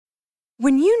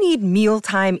When you need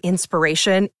mealtime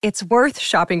inspiration, it's worth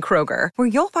shopping Kroger, where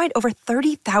you'll find over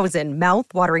 30,000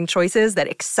 mouth-watering choices that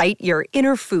excite your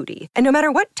inner foodie. And no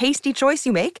matter what tasty choice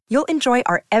you make, you'll enjoy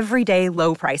our everyday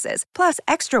low prices, plus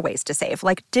extra ways to save,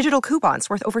 like digital coupons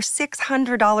worth over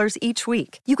 $600 each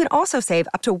week. You can also save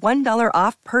up to $1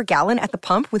 off per gallon at the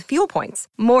pump with fuel points.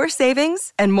 More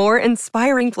savings and more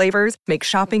inspiring flavors make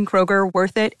shopping Kroger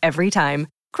worth it every time.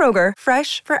 Kroger,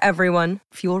 fresh for everyone.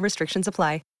 Fuel restrictions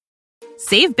apply.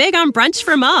 Save big on brunch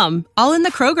for mom, all in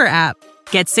the Kroger app.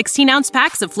 Get 16-ounce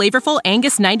packs of flavorful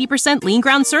Angus 90% lean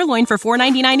ground sirloin for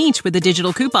 $4.99 each with a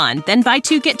digital coupon. Then buy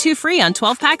 2, get 2 free on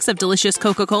 12 packs of delicious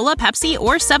Coca-Cola, Pepsi,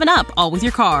 or 7-Up, all with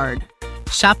your card.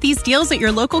 Shop these deals at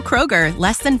your local Kroger,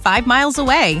 less than 5 miles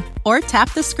away. Or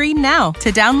tap the screen now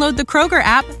to download the Kroger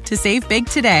app to save big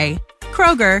today.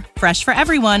 Kroger, fresh for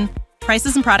everyone.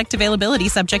 Prices and product availability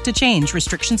subject to change.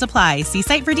 Restrictions apply. See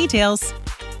site for details.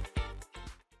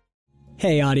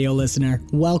 Hey, audio listener.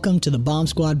 Welcome to the Bomb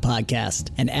Squad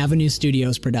podcast, an Avenue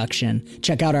Studios production.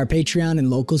 Check out our Patreon and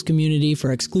Locals community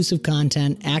for exclusive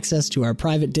content, access to our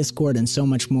private Discord, and so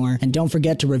much more. And don't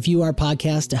forget to review our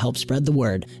podcast to help spread the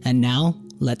word. And now,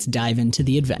 let's dive into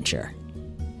the adventure.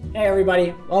 Hey,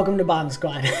 everybody. Welcome to Bomb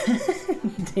Squad.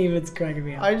 David's cracking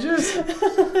me up.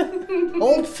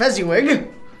 Old Fezziwig.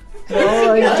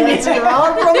 Oh, he's dancing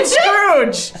around from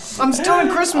Scrooge. I'm still in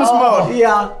Christmas mode.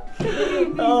 Yeah.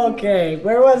 Okay,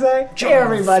 where was I? Hey,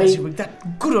 everybody. Fezziwig,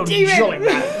 that good old jolly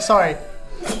man. Sorry.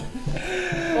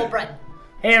 Well, Brett.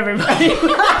 Hey, everybody.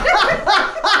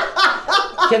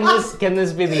 Can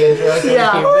this be the intro?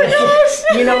 Yeah.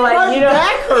 You know what? My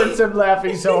back hurts. I'm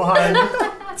laughing so hard.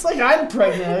 It's like I'm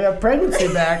pregnant. I got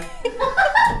pregnancy back.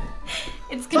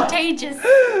 It's contagious.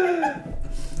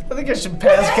 I think I should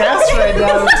pass gas right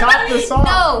now to top this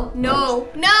off. No.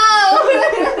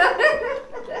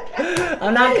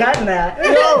 I'm not cutting that.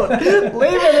 No,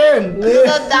 leave it in. You'll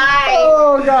die.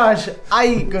 Oh gosh, I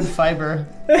eat good fiber.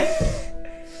 Hey,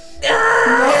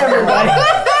 everybody.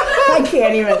 I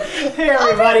can't even. Hey,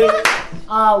 everybody.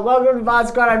 Welcome to Bomb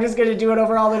Squad. I'm just going to do it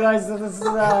over all the noise.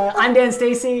 I'm Dan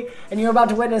Stacy, and you're about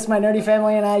to witness my nerdy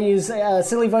family and I use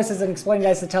silly voices and explain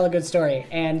guys to tell a good story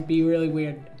and be really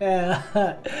weird.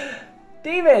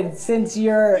 David, since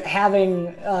you're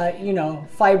having,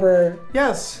 fiber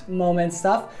moment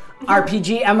stuff,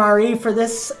 RPG MRE for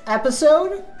this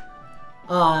episode,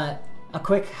 a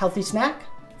quick healthy snack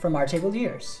from our table to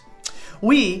yours.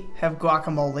 We have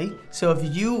guacamole, so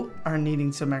if you are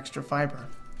needing some extra fiber,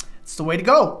 it's the way to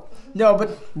go. No,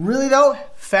 but really though,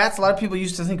 fats, a lot of people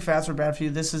used to think fats were bad for you.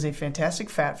 This is a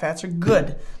fantastic fat. Fats are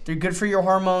good. They're good for your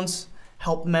hormones,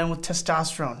 help men with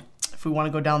testosterone, if we want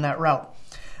to go down that route.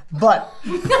 But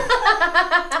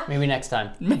maybe next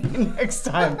time.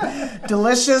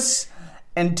 Delicious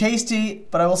and tasty,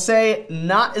 but I will say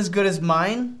not as good as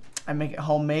mine. I make it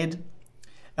homemade.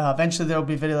 Eventually there will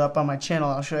be a video up on my channel.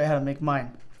 I'll show you how to make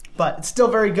mine. But it's still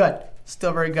very good.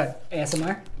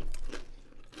 ASMR?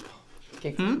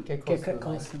 Get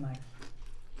close to the mic.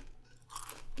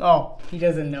 Oh. He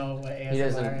doesn't know what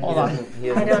ASMR is. Hold on. I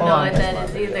don't know what that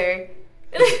is either.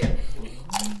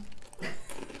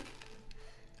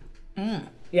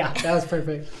 Yeah, that was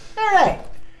perfect. All right.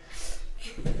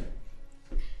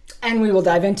 And we will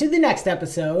dive into the next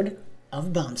episode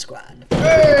of Bomb Squad.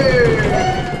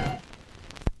 Hey!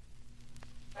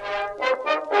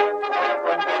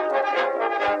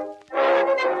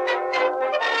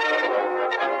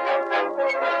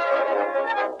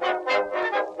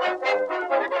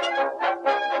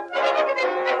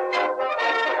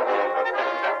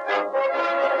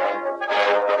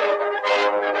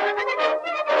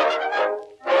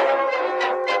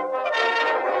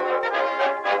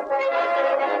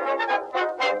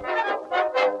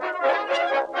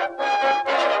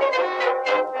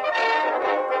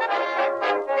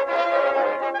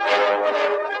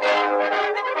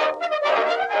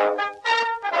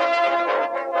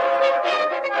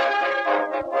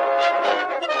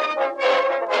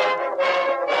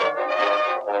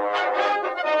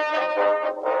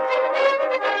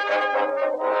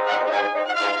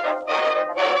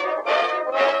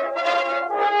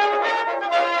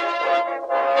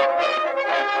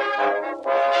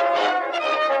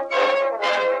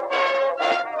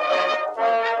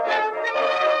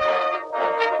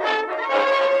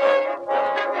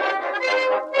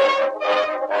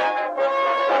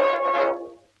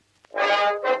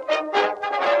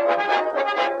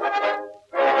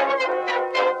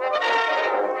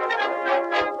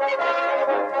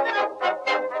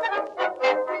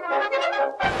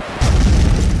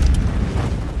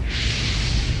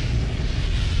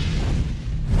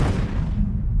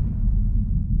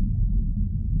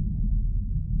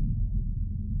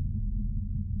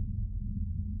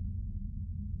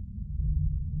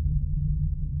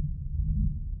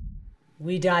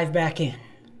 we dive back in.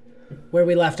 Where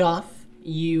we left off,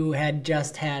 you had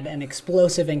just had an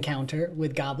explosive encounter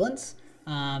with goblins,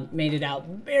 made it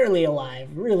out barely alive,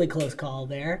 really close call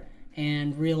there,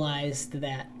 and realized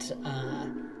that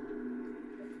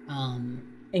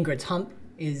Ingrid's hump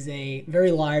is a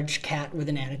very large cat with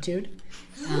an attitude.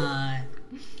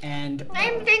 And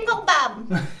I'm Jingle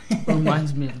Bob.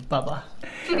 Reminds me of Bubba.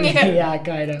 yeah,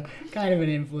 kind of an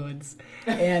influence.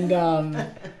 And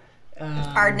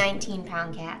Our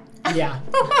 19-pound cat. yeah,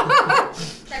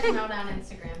 Check him out on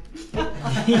Instagram.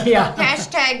 yeah.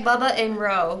 Hashtag Bubba and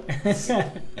Row.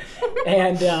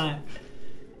 And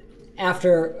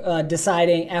after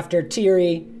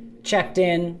Tiri checked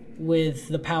in with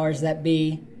the powers that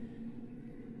be,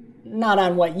 not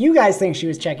on what you guys think she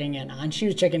was checking in on. She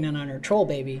was checking in on her troll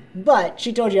baby. But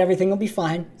she told you everything will be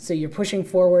fine. So you're pushing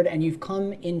forward and you've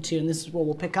come into, and this is where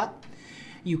we'll pick up,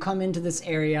 you come into this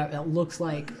area that looks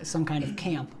like some kind of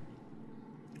camp.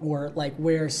 Or like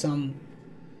where some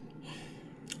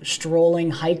strolling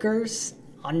hikers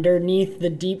underneath the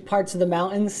deep parts of the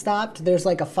mountains stopped. There's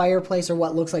like a fireplace, or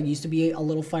what looks like used to be a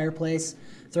little fireplace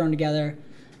thrown together.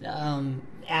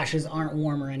 Ashes aren't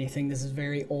warm or anything. This is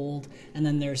very old. And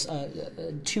then there's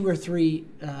 2 or 3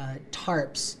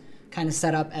 tarps kind of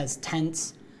set up as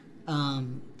tents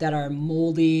that are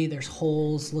moldy. There's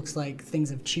holes. Looks like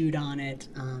things have chewed on it.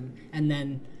 And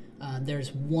then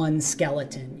there's one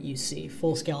skeleton you see,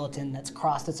 full skeleton that's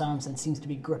crossed its arms and seems to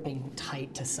be gripping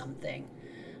tight to something.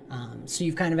 So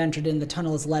you've kind of entered in. The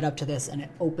tunnel is led up to this, and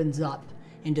it opens up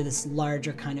into this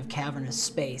larger kind of cavernous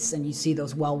space, and you see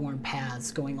those well-worn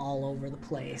paths going all over the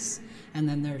place. And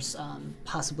then there's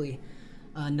possibly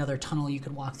another tunnel you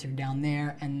could walk through down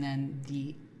there, and then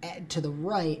to the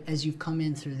right, as you've come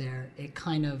in through there, it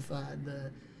kind of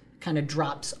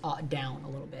drops down a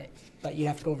little bit, but you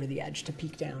have to go over the edge to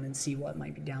peek down and see what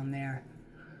might be down there.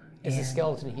 Is the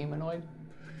skeleton humanoid?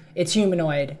 It's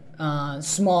humanoid,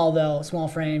 small though, small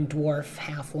frame, dwarf,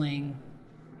 halfling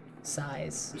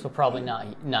size. So probably not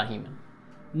human.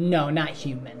 No, not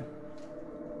human.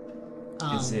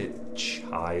 Is it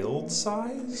child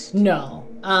size? No.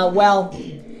 Well,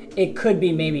 it could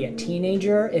be maybe a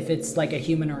teenager if it's like a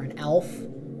human or an elf,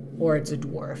 or it's a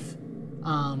dwarf.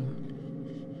 I'm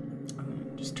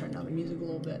gonna just turn down the music a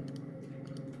little bit.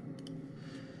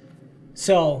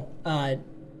 So,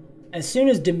 as soon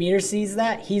as Demeter sees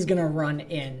that, he's gonna run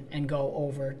in and go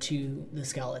over to the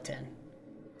skeleton.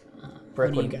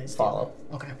 Brick what do you would guys follow.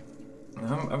 do? Okay.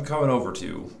 I'm coming over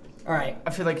too. All right. I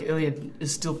feel like Iliad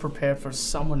is still prepared for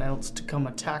someone else to come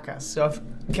attack us. So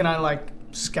can I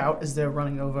scout as they're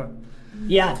running over?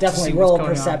 Yeah, definitely. see Roll what's a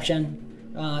going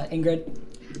perception. Ingrid?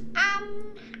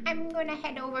 I'm gonna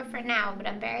head over for now, but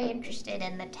I'm very interested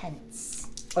in the tents.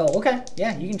 Oh, okay.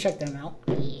 Yeah, you can check them out.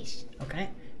 Yes. Okay.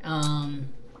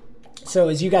 So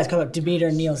as you guys come up,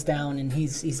 Demeter kneels down and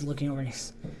he's looking over and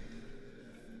he's...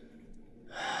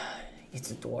 It's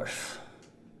a dwarf.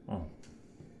 Oh.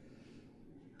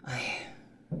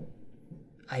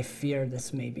 I fear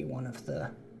this may be one of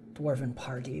the dwarven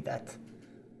party that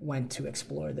went to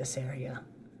explore this area.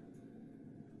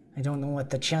 I don't know what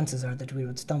the chances are that we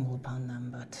would stumble upon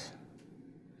them, but...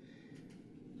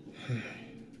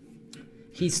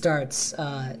 He starts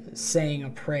saying a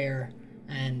prayer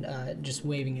and just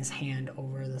waving his hand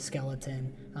over the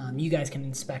skeleton. You guys can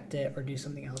inspect it or do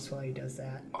something else while he does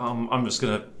that. I'm just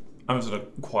gonna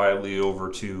quietly over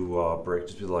to Brick,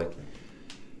 just be like,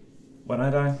 when I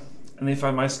die and they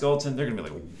find my skeleton, they're gonna be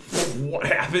like, what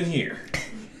happened here?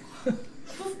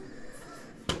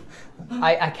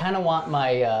 I kind of want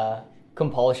my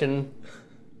compulsion,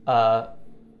 not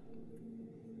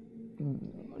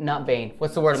bane.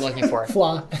 What's the word I'm looking for?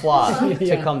 Flaw.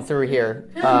 To come through here.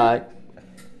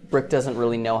 Brick doesn't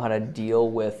really know how to deal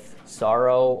with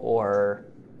sorrow or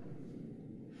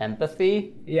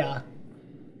empathy. Yeah.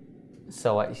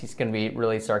 So he's going to be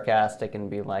really sarcastic and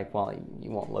be like, well, you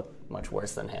won't look much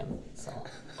worse than him. So.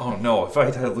 Oh no, if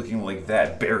I die looking like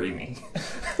that, bury me.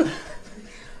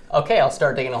 Okay, I'll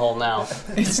start digging a hole now.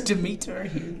 It's Demeter.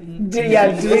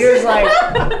 Yeah, Demeter's like,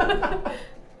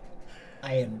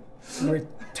 I am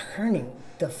returning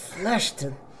the flesh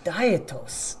to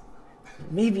Dietos.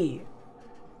 Maybe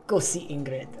go see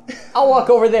Ingrid. I'll walk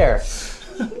over there.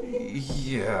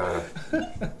 Yeah,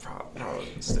 probably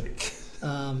a mistake.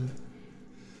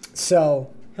 So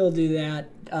he'll do that.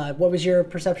 What was your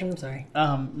perception? I'm sorry.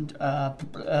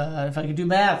 If I could do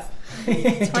math.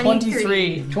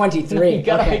 23. 23. You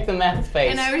gotta okay. make the math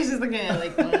face. And I was just looking at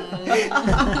it like,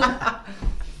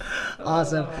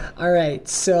 Awesome. All right.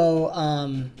 So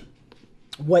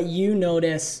what you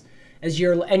notice as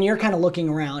you're kind of looking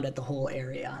around at the whole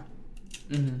area.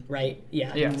 right?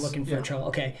 Yeah, Yes, you're looking for yeah. trouble.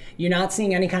 Okay, you're not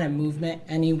seeing any kind of movement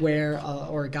anywhere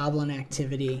or goblin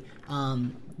activity.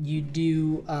 You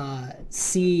do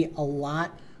see a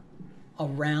lot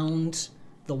around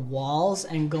the walls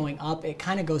and going up. It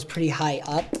kind of goes pretty high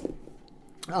up.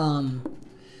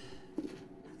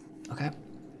 Okay,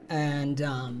 and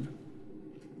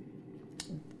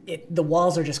the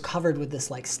walls are just covered with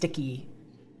this like sticky,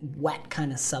 wet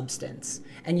kind of substance.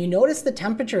 And you notice the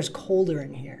temperature is colder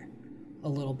in here a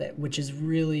little bit, which is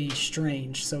really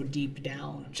strange, so deep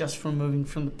down. Just from moving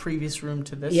from the previous room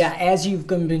to this? Yeah, as you've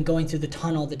been going through the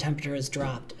tunnel, the temperature has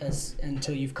dropped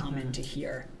until you've come into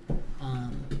here.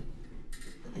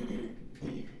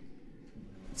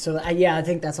 I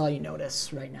think that's all you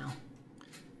notice right now.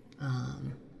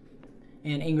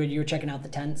 And Ingrid, you were checking out the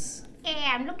tents?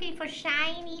 Yeah, I'm looking for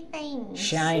shiny things.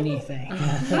 Shiny thing.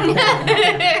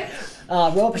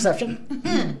 Roll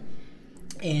perception.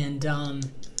 And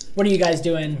what are you guys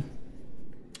doing?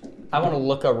 I want to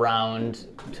look around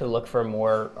to look for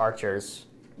more archers.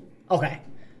 Okay.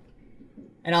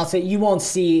 And I'll say you won't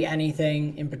see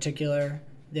anything in particular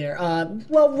there.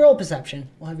 Roll perception.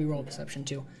 We'll have you roll perception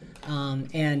too.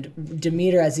 And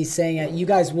Demeter, as he's saying it, you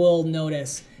guys will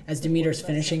notice as Demeter's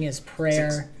finishing his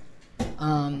prayer,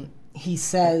 he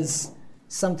says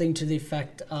something to the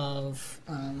effect of,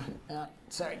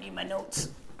 sorry, I need my notes.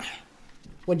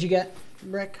 What'd you get,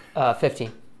 Rick?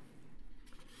 15.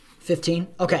 15?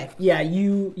 Okay. Yeah,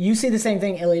 you see the same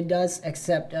thing Iliad does,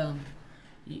 except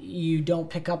you don't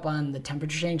pick up on the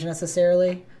temperature change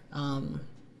necessarily,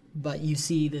 but you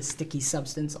see the sticky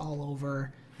substance all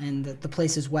over, and the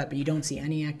place is wet, but you don't see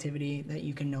any activity that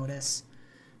you can notice.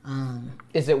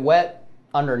 Is it wet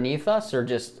underneath us or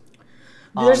just...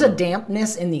 There's a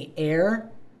dampness in the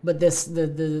air, but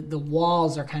the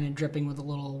walls are kind of dripping with a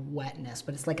little wetness,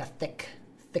 but it's like a thick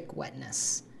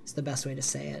wetness. It's the best way to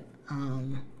say it.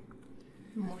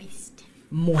 Moist.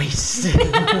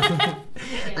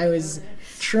 I was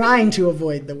trying to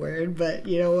avoid the word, but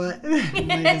you know what?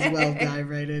 Might as well dive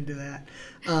right into that.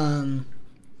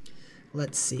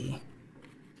 Let's see.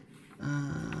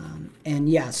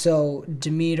 So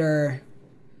Demeter...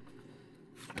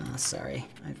 sorry,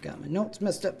 I've got my notes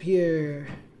messed up here.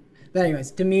 But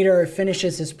anyways, Demeter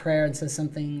finishes his prayer and says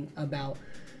something about,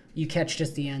 you catch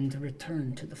just the end,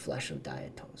 return to the flesh of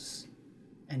Dietos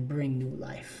and bring new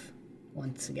life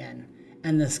once again.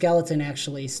 And the skeleton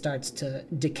actually starts to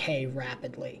decay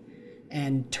rapidly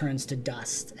and turns to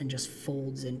dust and just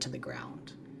folds into the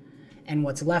ground. And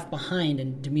what's left behind,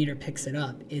 and Demeter picks it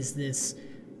up, is this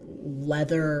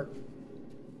leather-ish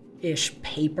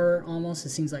paper almost. It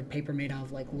seems like paper made out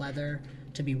of like leather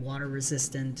to be water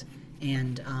resistant.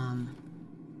 And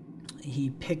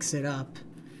he picks it up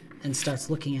and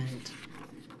starts looking at it.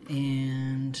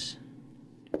 And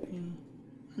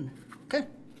okay,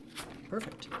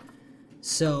 perfect.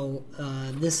 So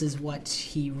this is what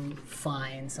he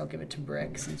finds. I'll give it to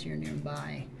Brick since you're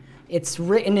nearby. It's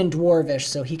written in Dwarvish,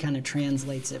 so he kind of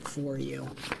translates it for you.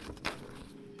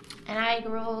 And I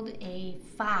rolled a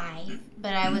 5,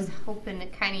 but I was hoping to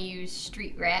kind of use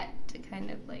Street Rat to kind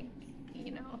of like,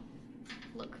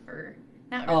 look for...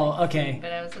 Not really okay. Food,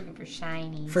 but I was looking for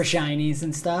shinies. For shinies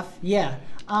and stuff? Yeah.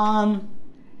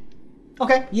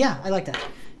 Okay, yeah, I like that.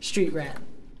 Street Rat.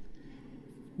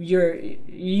 You're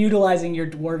utilizing your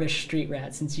Dwarvish Street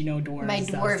Rat since you know dwarves. My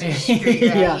Dwarvish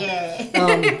Street Rat,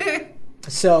 yeah.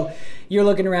 So you're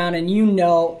looking around and you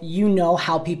know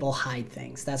how people hide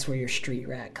things. That's where your Street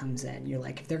Rat comes in. You're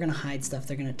like, if they're going to hide stuff,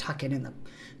 they're going to tuck it in the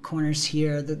corners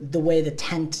here. The way the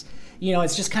tent...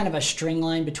 it's just kind of a string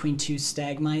line between two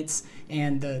stalagmites,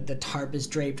 and the tarp is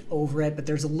draped over it, but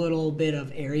there's a little bit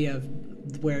of area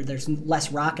where there's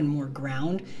less rock and more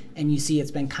ground, and you see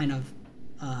it's been kind of,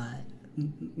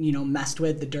 messed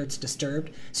with, the dirt's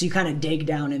disturbed. So you kind of dig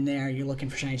down in there, you're looking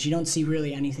for shinies. You don't see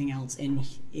really anything else in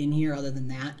here other than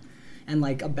that, and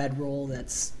like a bedroll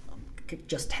that's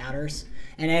just tatters.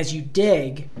 And as you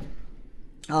dig,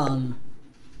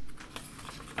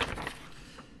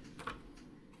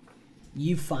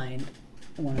 you find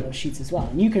one of those sheets as well.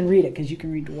 And you can read it because you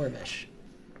can read Dwarvish.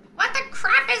 What the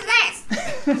crap is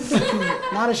this?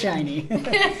 Not a shiny.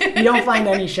 You don't find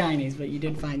any shinies, but you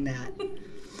did find that.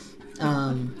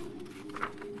 I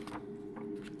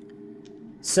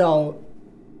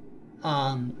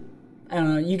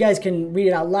don't know. You guys can read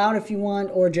it out loud if you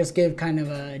want, or just give kind of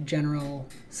a general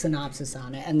synopsis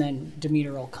on it, and then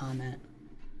Demeter will comment.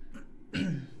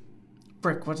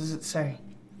 Brick, what does it say?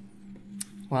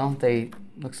 Well,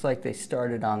 looks like they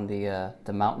started on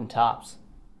the mountain tops,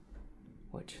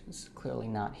 which is clearly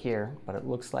not here, but it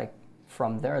looks like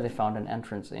from there they found an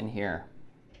entrance in here.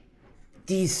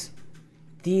 These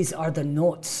These are the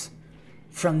notes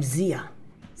from Zia.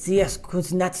 Zia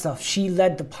Kuznetsov. She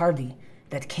led the party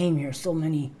that came here so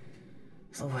many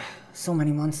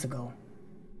months ago.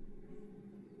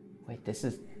 Wait,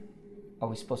 are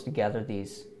we supposed to gather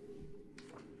these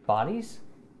bodies?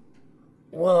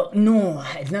 Well, no,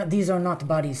 these are not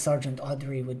bodies Sergeant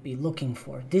Audrey would be looking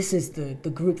for. This is the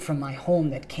group from my home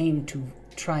that came to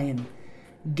try and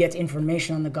get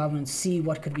information on the goblins, see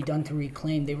what could be done to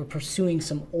reclaim. They were pursuing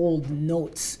some old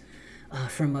notes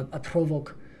from a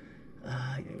provoke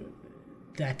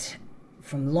that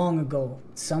from long ago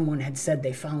someone had said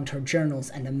they found her journals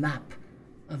and a map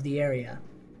of the area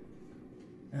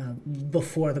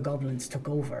before the goblins took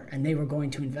over, and they were going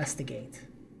to investigate.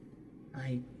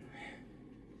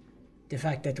 The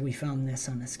fact that we found this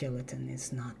on a skeleton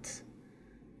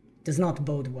does not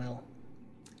bode well.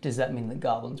 Does that mean the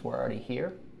goblins were already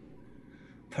here?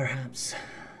 Perhaps.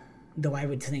 Though I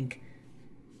would think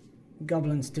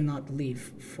goblins do not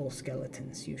leave full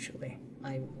skeletons usually.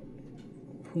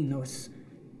 Who knows?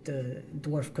 The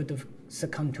dwarf could have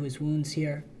succumbed to his wounds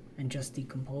here and just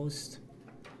decomposed.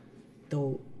 If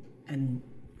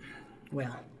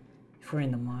we're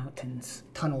in the mountains,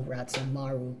 tunnel rats and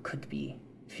maru could be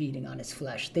feeding on his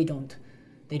flesh. They don't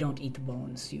eat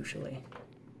bones usually.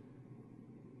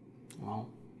 Well,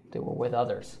 they were with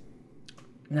others.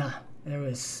 Nah, there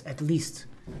was at least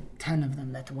 10 of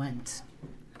them that went.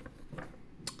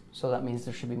 So that means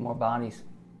there should be more bodies.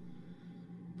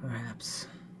 Perhaps.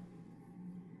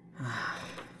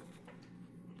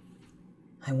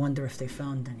 I wonder if they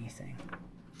found anything.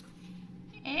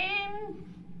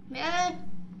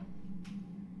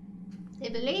 They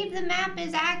believe the map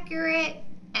is accurate,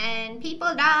 and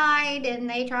people died, and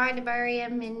they tried to bury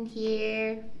him in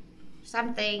here.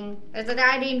 Something. There's a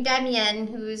guy named Demian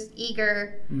who's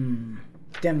eager.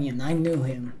 Demian, I knew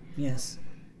him, yes.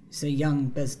 He's a young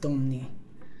bezdomni.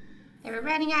 They were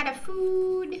running out of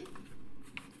food.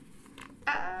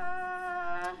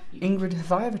 Ingrid,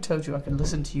 have I ever told you I can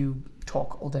listen to you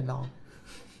talk all day long?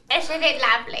 Isn't it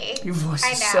lovely? Your voice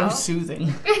is so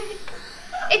soothing.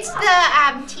 It's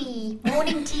the tea.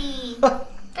 Morning tea.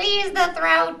 Clears the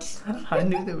throat. I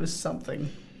knew there was something.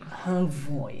 Her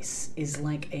voice is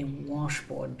like a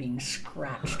washboard being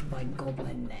scratched by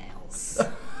goblin nails.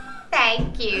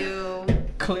 Thank you.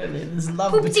 Clearly, there's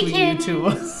love between you two.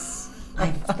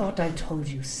 I thought I told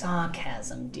you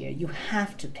sarcasm, dear. You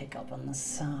have to pick up on the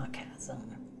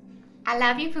sarcasm. I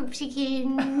love you,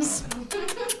 Poopsikins.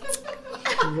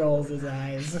 He rolls his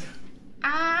eyes.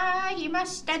 You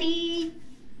must study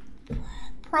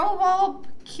Provo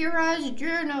Kira's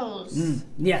journals.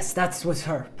 Yes, that was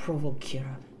her, Provo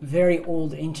Kira. Very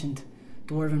old, ancient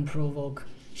dwarven Provoke.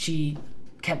 She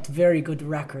kept very good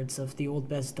records of the old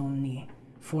Bezdomni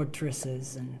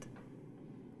fortresses, and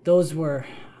those were,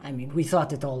 we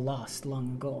thought it all lost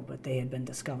long ago, but they had been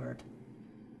discovered.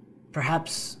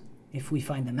 Perhaps if we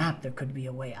find the map, there could be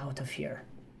a way out of here.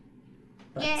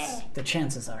 But the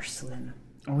chances are slim.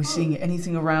 Are we seeing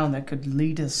anything around that could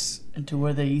lead us into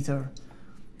where they either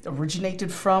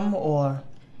originated from, or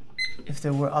if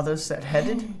there were others that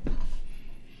headed?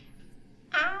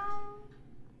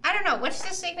 I don't know. What's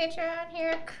the signature on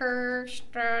here?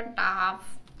 Kuznetsov.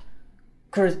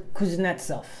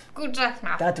 Kuznetsov.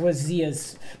 Kuznetsov. That was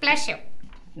Zia's. Bless you.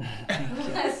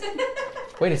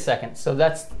 Wait a second. So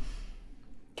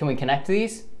can we connect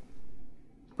these?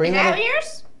 Is that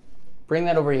yours? Bring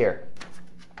that over here.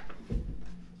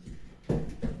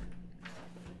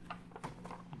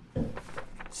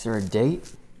 Is there a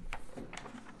date?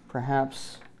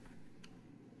 Perhaps?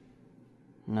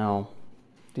 No.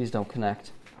 These don't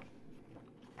connect.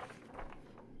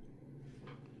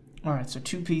 Alright, so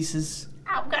 2 pieces.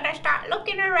 I'm gonna start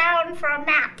looking around for a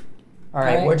map.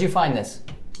 Alright, where'd you find this?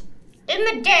 In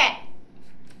the dirt.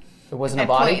 There wasn't a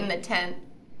body? I point in the tent.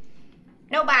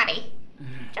 No body.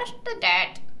 Just the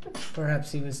dirt.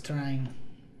 Perhaps he was trying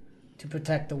to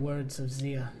protect the words of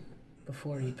Zia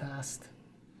before he passed.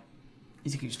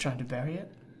 You think he was trying to bury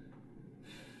it?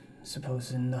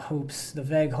 Suppose in the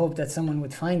vague hope that someone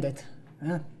would find it.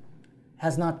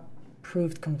 Has not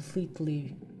proved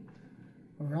completely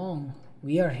wrong.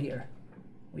 We are here.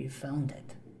 We've found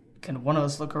it. Can one of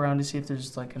us look around to see if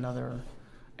there's like any other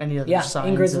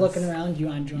signs? Ingrid's looking around. You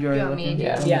on You're looking?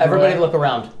 Yeah. Everybody look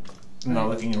around. I'm not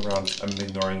looking around. I'm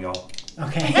ignoring y'all.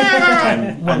 Okay.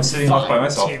 I'm sitting off by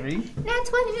myself. That's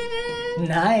 20.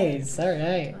 Nice. All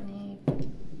right.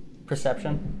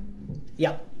 Perception?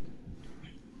 Yep.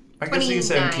 I guess you can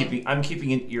say 29. I'm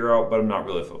keeping an ear out, but I'm not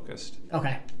really focused.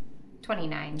 Okay.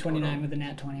 29. 29 with a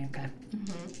nat 20. Okay.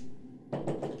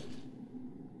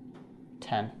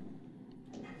 10.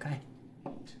 Okay.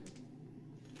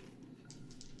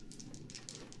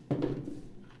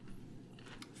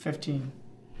 15.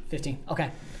 15.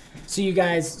 Okay. So you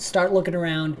guys start looking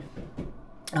around,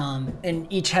 and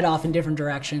each head off in different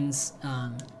directions.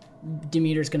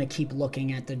 Demeter's going to keep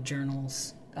looking at the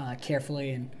journals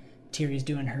carefully, and Tiri's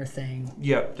doing her thing.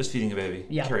 Yeah, just feeding a baby.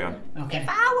 Yeah. Carry on. Okay. If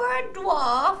I were a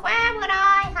dwarf, where would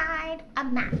I hide a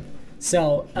map?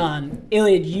 So,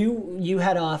 Iliad, you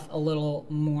head off a little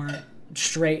more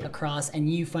straight across, and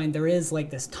you find there is like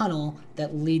this tunnel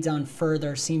that leads on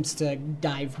further, seems to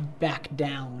dive back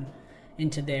down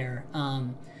into there.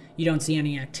 You don't see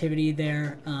any activity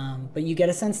there, but you get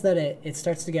a sense that it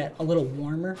starts to get a little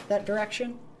warmer that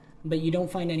direction, but you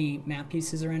don't find any map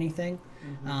pieces or anything.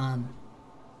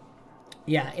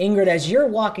 Yeah, Ingrid, as you're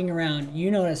walking around, you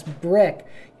notice Brick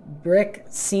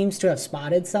seems to have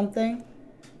spotted something.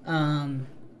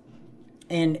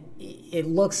 And it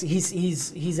looks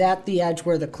he's at the edge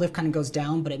where the cliff kind of goes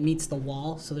down, but it meets the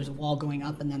wall. So there's a wall going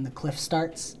up, and then the cliff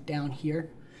starts down here,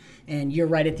 and you're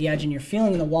right at the edge, and you're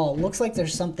feeling the wall. It looks like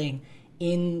there's something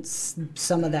in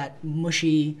some of that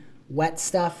mushy, wet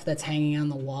stuff that's hanging on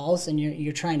the walls, and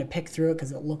you're trying to pick through it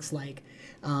because it looks like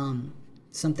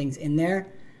something's in there.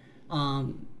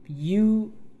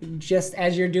 You just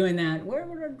as you're doing that, where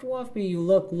would a dwarf be? You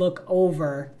look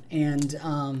over, and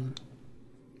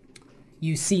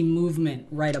you see movement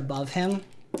right above him.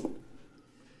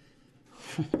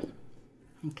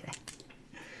 Okay.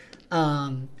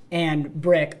 And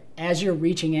Brick, as you're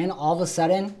reaching in, all of a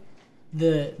sudden,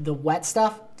 the wet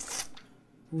stuff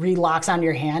relocks onto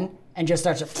your hand and just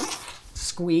starts to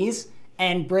squeeze,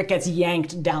 and Brick gets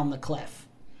yanked down the cliff.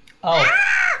 Oh.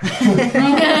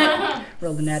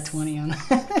 Rolled a nat 20 on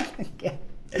okay.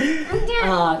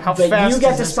 How but fast you get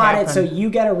does to this spot it, happen? so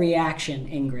you get a reaction,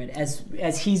 Ingrid,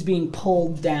 as he's being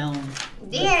pulled down.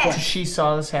 Yeah. She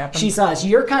saw this happen. She saw us.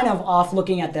 You're kind of off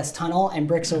looking at this tunnel, and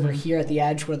Brick's over here at the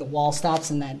edge where the wall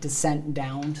stops and that descent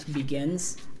down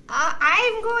begins.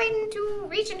 I'm going to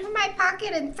reach into my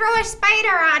pocket and throw a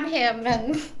spider on him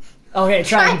and Okay,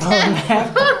 try and pull him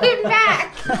back. pull him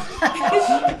back.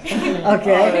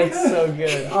 Okay, That's so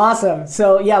good. awesome.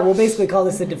 So yeah, we'll basically call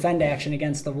this a defend action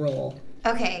against the roll.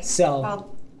 Okay. So-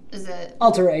 Well, is it?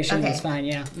 Alteration Okay. is fine,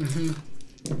 yeah.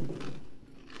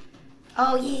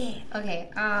 Oh yeah. Okay.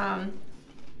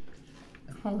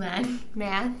 Hold on.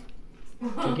 Math.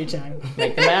 Take your time.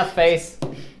 Make the math face.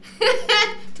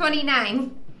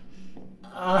 29.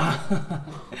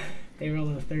 They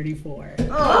rolled a 34.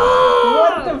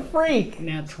 What the freak?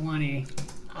 Nat 20.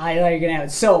 I thought you were gonna have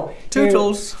it. So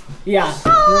Tootles. Yeah.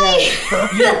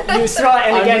 You throw it,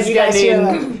 and I'm again, just you guys hear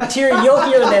getting- Tyr, you'll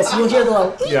hear this. You'll hear the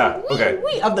little Yeah,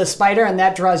 okay. of the spider, and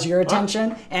that draws your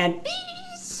attention. And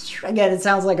again, it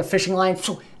sounds like a fishing line.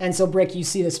 And so, Brick, you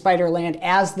see the spider land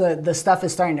as the stuff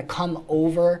is starting to come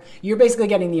over. You're basically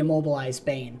getting the immobilized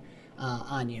Bane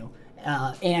on you,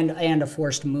 and a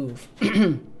forced move.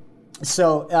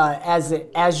 So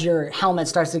as your helmet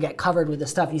starts to get covered with the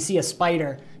stuff, you see a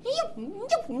spider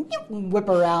whip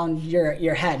around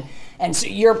your head, and so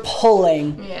you're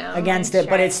pulling Yeah, against I'm it,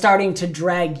 but it's starting to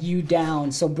drag you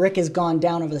down. So Brick has gone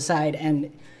down over the side,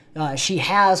 and she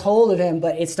has hold of him,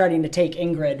 but it's starting to take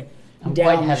Ingrid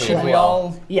down. quite heavy. Should as we well.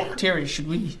 all... Yeah. Terry, should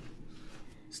we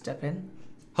step in?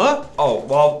 Huh? Oh,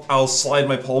 well, I'll slide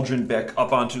my pauldron back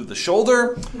up onto the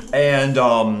shoulder and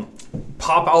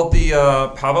pop out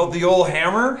the old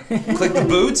hammer, click the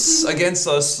boots against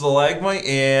the stalagmite,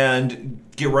 and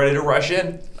get ready to rush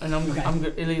in. And I'm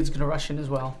Iliad's gonna rush in as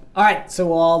well. All right, so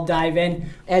we'll all dive in.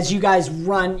 As you guys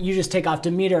run, you just take off.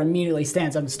 Demeter immediately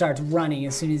stands up and starts running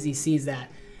as soon as he sees that.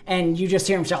 And you just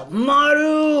hear him shout,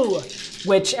 Maru!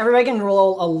 Which everybody can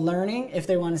roll a learning if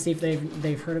they want to see if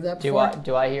they've heard of that before.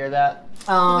 Do I hear that?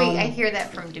 Wait, I hear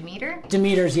that from Demeter?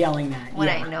 Demeter's yelling that. Would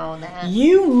yeah. I know that?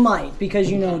 You might,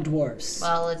 because you know dwarves.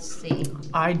 Well, let's see.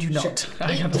 I do not.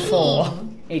 I got the full.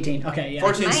 18, okay, yeah.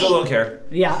 14, still don't care.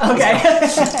 Yeah, okay.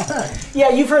 Yeah,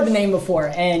 you've heard the name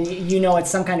before, and you know it's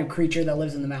some kind of creature that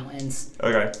lives in the mountains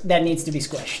Okay. that needs to be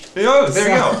squished. Oh, there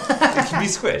we go. It can be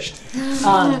squished.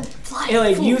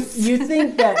 Illy, you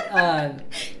think that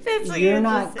That's what you're you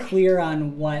not just clear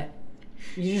on what...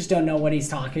 You just don't know what he's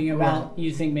talking about.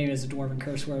 You think maybe it's a dwarven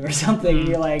curse word or something.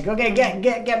 You're like, okay,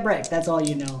 get Brick. That's all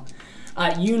you know.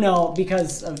 You know,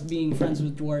 because of being friends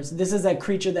with dwarves, this is a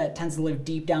creature that tends to live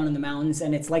deep down in the mountains,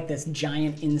 and it's like this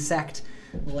giant insect,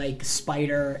 like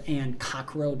spider and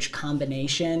cockroach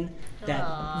combination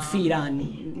that feed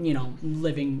on,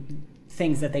 living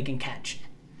things that they can catch.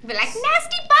 Be like,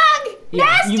 nasty bug! Yeah,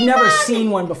 Nasty you've never bug!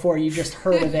 seen one before. You've just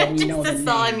heard of it, and you know the That's name.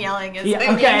 all I'm yelling is Yeah,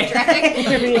 they're being okay.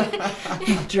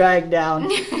 dragged. Dragged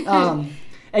down.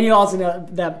 And you also know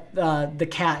that the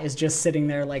cat is just sitting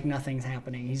there like nothing's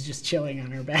happening. He's just chilling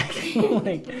on her back.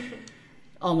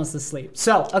 Almost asleep.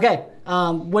 So, okay,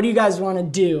 what do you guys want to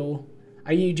do?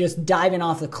 Are you just diving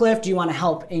off the cliff? Do you want to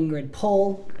help Ingrid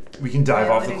pull? We can dive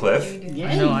off the cliff.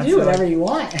 Yeah, you do whatever you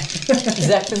want.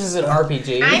 Zach, this is an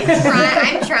RPG.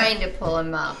 I'm trying to pull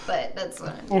him up, but that's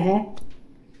what I'm doing.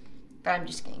 But I'm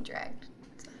just getting dragged.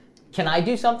 Can I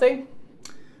do something?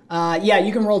 Yeah,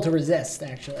 you can roll to resist,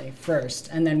 actually, first.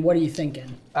 And then what are you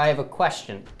thinking? I have a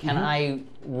question. Can I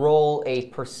roll a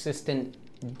persistent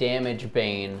damage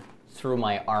bane through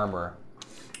my armor?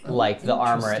 Like the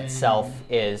armor itself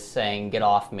is saying, get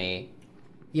off me.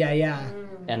 Yeah.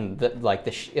 And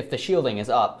if the shielding is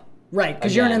up. Right,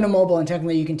 because you're in immobile, and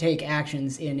technically you can take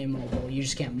actions in immobile. You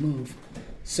just can't move.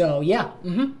 So, yeah.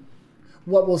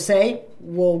 What we'll say,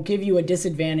 we'll give you a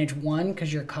disadvantage 1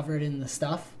 because you're covered in the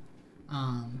stuff.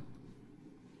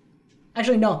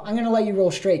 Actually, no. I'm going to let you roll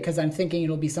straight because I'm thinking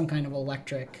it'll be some kind of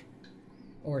electric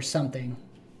or something.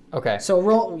 Okay. So,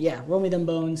 roll me them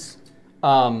bones.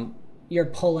 You're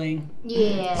pulling.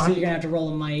 Yeah. So you're going to have to roll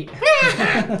a might.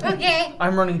 Okay.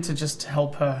 I'm running to just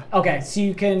help her. Okay, so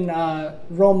you can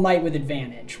roll might with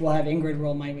advantage. We'll have Ingrid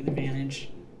roll might with advantage.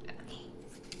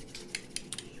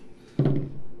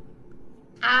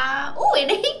 An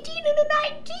 18 and a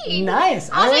 19. Nice.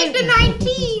 I'll take the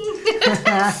 19. Very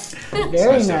Nice to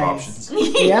have nice. options.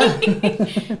 Yeah.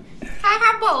 I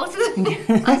have both.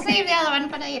 I'll save the other one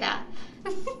for later.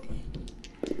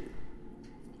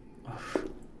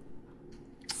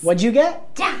 What'd you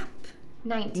get? Dap.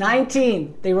 19.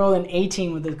 19. They roll an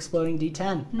 18 with the exploding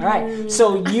D10. All right.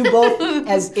 So you both,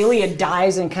 as Ilya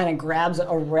dives and kind of grabs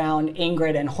around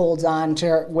Ingrid and holds on to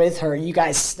her with her, you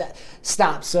guys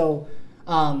stop. So,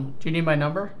 do you need my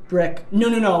number? Brick.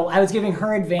 No. I was giving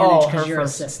her advantage because her you're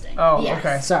first. assisting. Oh, Yes.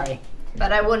 okay. Sorry.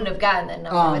 But I wouldn't have gotten the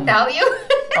number without you.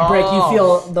 Brick, you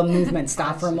feel the movement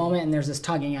stop for a moment, and there's this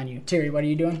tugging on you. Terry, what are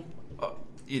you doing?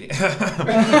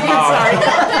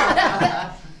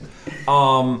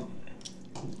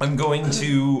 I'm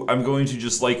going to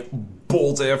just like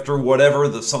bolt after whatever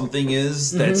the something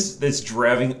is that's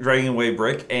dragging away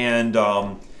Brick, and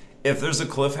if there's a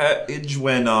cliff edge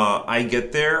when I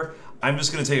get there, I'm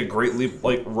just gonna take a great leap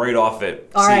like right off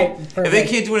it. All right, if perfect. they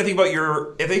can't do anything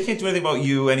about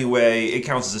you anyway, it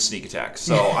counts as a sneak attack.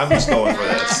 So I'm just going for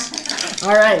this.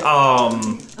 All right.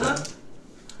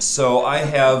 So I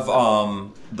have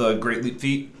the great leap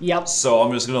feat. Yep. So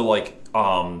I'm just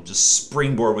gonna just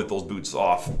springboard with those boots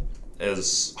off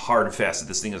as hard and fast at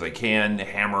this thing as I can,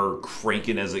 hammer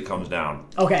cranking as it comes down.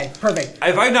 Okay, perfect.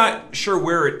 If I'm not sure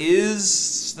where it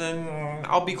is, then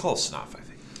I'll be close enough, I think.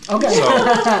 Okay.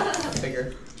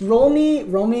 Figure. Roll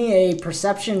me a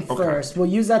perception first. We'll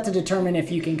use that to determine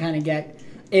if you can kind of get.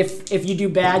 If you do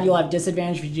bad, you'll have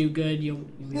disadvantage. If you do good, you'll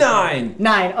 9.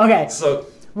 9. Okay. So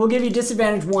We'll give you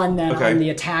disadvantage 1 then Okay. on the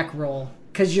attack roll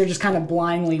because you're just kind of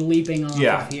blindly leaping off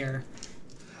of here.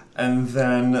 And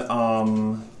then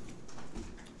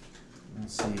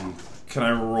let's see. Can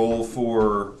I roll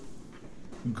for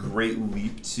great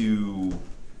leap to,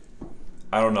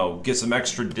 I don't know, get some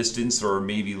extra distance or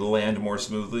maybe land more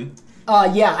smoothly?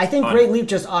 Yeah, I think Great Leap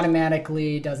just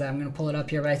automatically does that. I'm going to pull it up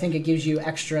here, but I think it gives you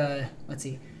extra. Let's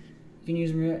see. You can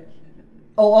use.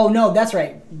 Oh no, that's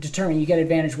right. Determine. You get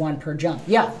advantage 1 per jump.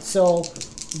 Yeah. So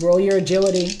roll your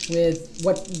agility with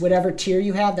whatever tier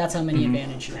you have. That's how many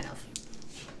advantage you have.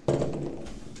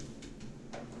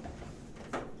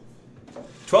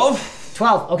 12.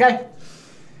 12. Okay.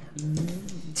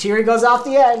 Tiri goes off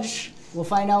the edge. We'll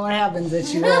find out what happens if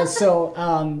she rolls.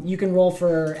 So you can roll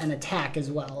for an attack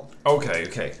as well. Okay.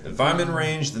 If I'm in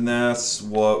range, then that's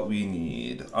what we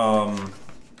need.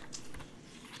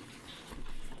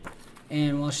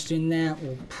 And while she's doing that,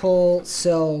 we'll pull.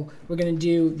 So we're going to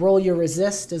do roll your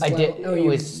resist as well. I did. Oh, It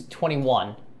was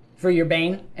 21. For your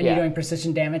Bane? And Yeah. you're doing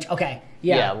precision damage? Okay.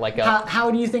 Yeah. Yeah, like a- How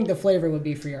do you think the flavor would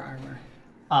be for your armor?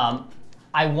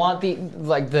 I want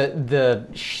the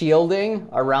shielding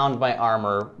around my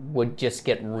armor would just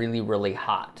get really, really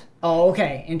hot. Oh,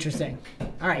 okay. Interesting.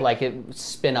 All right. Like it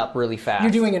spin up really fast.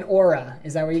 You're doing an aura.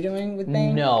 Is that what you're doing with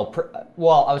Bane? No.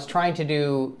 Well, I was trying to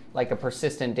do like a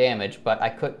persistent damage, but I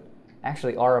could.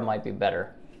 Actually, aura might be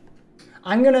better.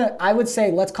 I would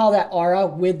say let's call that aura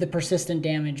with the persistent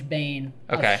damage Bane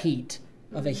Okay.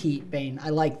 of a heat Bane. I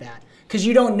like that. Because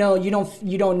you don't know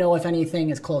if anything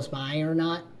is close by or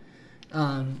not.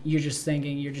 You're just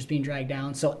thinking you're just being dragged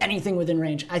down. So anything within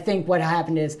range. I think what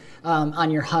happened is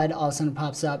on your HUD all of a sudden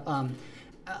pops up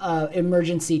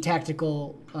emergency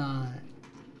tactical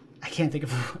I can't think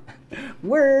of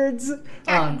words.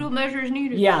 Tactical measures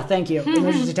needed. Yeah, thank you.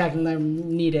 Emergency tactical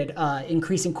needed.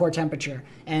 Increasing core temperature,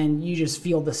 and you just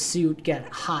feel the suit get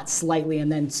hot slightly,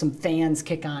 and then some fans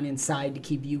kick on inside to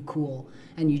keep you cool,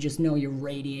 and you just know you're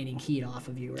radiating heat off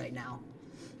of you right now.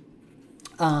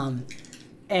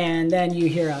 And then you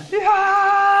hear a.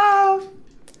 Yeah!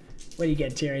 What do you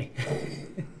get, Terry?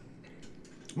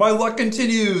 My luck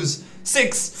continues.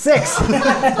 6. All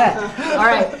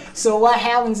right. So what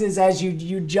happens is as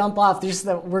you jump off,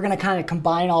 we're gonna kind of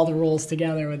combine all the rolls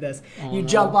together with this. You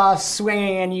jump off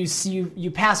swinging, and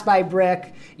you pass by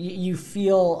Brick. You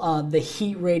feel the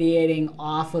heat radiating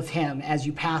off of him as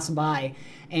you pass by,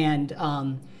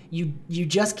 and you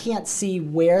just can't see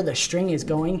where the string is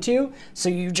going to. So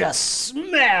you just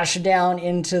smash down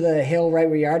into the hill right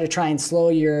where you are to try and slow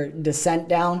your descent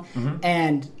down,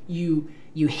 and you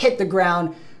hit the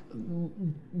ground.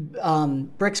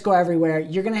 Bricks go everywhere.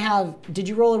 You're gonna have. Did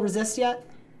you roll a resist yet?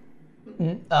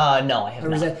 No, I have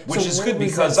not. Which is good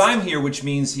because I'm here, which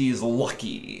means he's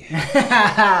lucky.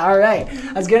 All right.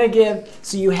 I was gonna give.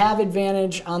 So you have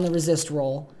advantage on the resist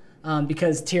roll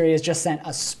because Tyria has just sent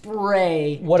a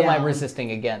spray. What am I down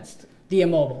resisting against? The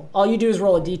immobile. All you do is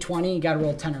roll a d20. You got to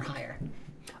roll 10 or higher.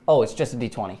 Oh, it's just a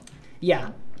d20.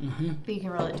 Yeah. But you can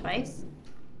roll it twice.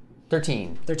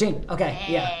 13. 13. Okay.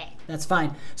 Yeah. That's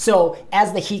fine. So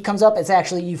as the heat comes up, it's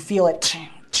actually, you feel it,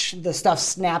 the stuff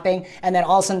snapping, and then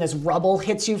all of a sudden this rubble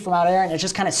hits you from out there, and it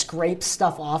just kind of scrapes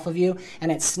stuff off of you, and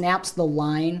it snaps the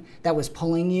line that was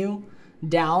pulling you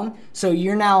down. So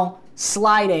you're now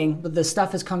sliding, but the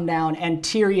stuff has come down, and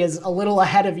Tyria is a little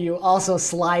ahead of you, also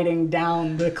sliding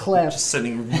down the cliff. Just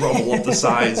sending rubble up the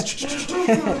sides.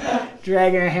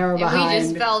 Dragging a hammer behind. We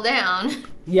just fell down.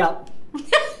 Yep.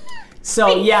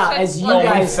 So yeah, as you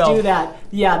guys do that,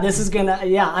 this is gonna,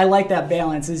 I like that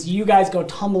balance. As you guys go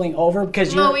tumbling over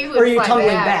because you're tumbling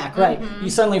back, right?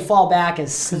 You suddenly fall back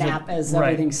as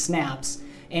everything snaps,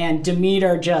 and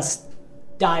Demeter just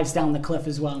dives down the cliff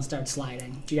as well and starts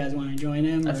sliding. Do you guys want to join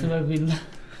him? I feel like we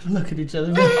look at each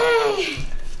other.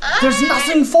 There's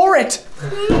nothing for it.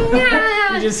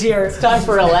 You just hear it's time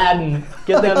for Aladdin.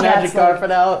 Get that magic carpet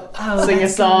out. Sing a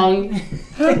song.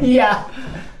 Yeah.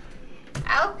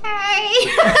 Okay.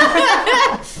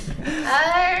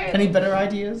 Any better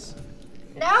ideas?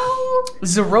 No.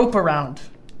 There's a rope around.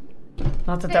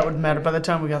 Not that that would matter by the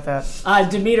time we got that.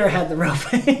 Demeter had the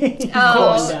rope. Okay.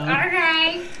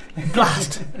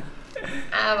 Blast.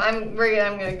 I'm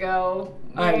gonna go.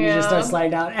 All right, you just start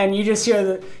sliding down, and you just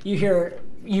hear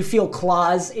you feel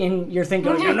claws in your thing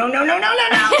going, no.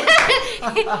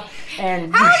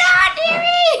 And hold on,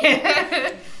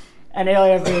 dearie. And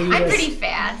I'm pretty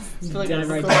fast.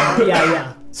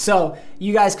 Yeah. So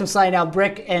you guys come sliding down.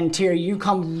 Brick and Tyria, you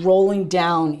come rolling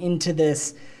down into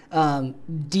this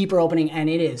deeper opening, and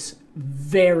it is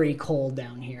very cold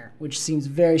down here, which seems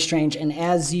very strange. And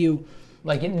as you...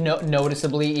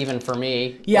 noticeably, even for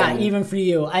me. Yeah, even for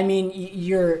you. I mean,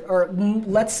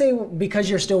 let's say because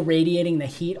you're still radiating the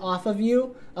heat off of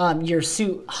you, your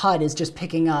suit HUD is just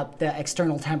picking up the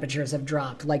external temperatures have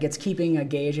dropped. Like it's keeping a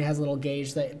gauge. It has a little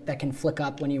gauge that can flick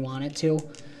up when you want it to.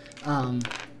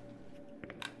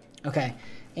 Okay,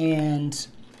 and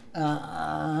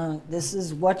this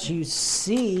is what you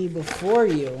see before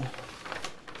you.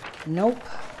 Nope.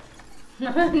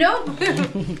 Nope. Nope.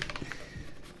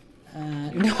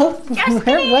 Just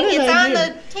kidding. It's on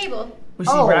the table.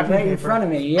 Right in front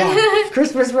of me, yeah.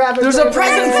 Christmas wrapping. There's a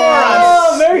present for us!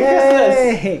 Oh, Merry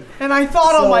Christmas! And I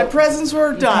thought all my presents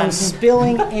were done. I'm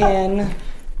spilling in.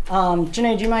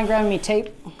 Janae, do you mind grabbing me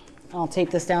tape? I'll tape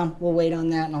this down. We'll wait on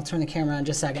that, and I'll turn the camera on in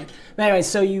just a second. But anyway,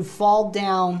 so you fall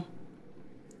down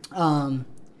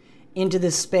into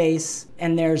this space,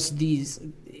 and there's these,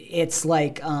 it's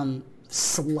like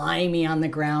slimy on the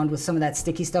ground with some of that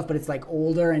sticky stuff, but it's like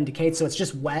older and decayed, so it's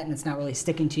just wet and it's not really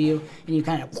sticking to you, and you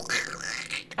kind of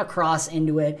across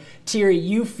into it. Tyria,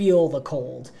 you feel the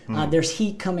cold. There's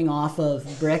heat coming off of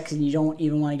Brick, and you don't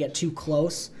even want to get too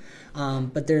close,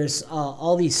 but there's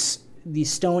all these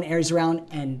stone areas around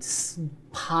and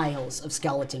piles of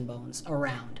skeleton bones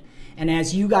around. And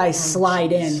as you guys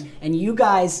slide in, and you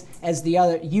guys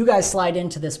slide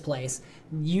into this place,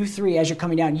 you three, as you're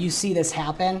coming down, you see this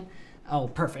happen. Oh,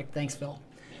 perfect. Thanks, Phil.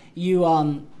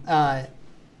 You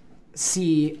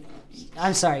see,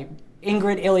 I'm sorry,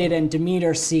 Ingrid, Iliad, and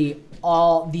Demeter see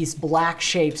all these black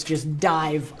shapes just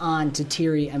dive onto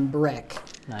Tyria and Brick.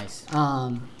 Nice.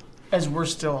 As we're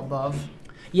still above.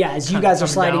 Yeah, as you guys are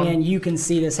sliding in, you can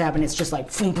see this happen. It's just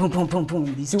like boom, boom, boom, boom,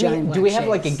 boom. These giant black do we have shapes.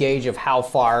 like a gauge of how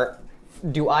far?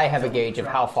 Do I have a gauge of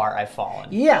how far I've fallen?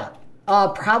 Yeah,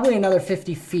 probably another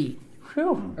 50 feet.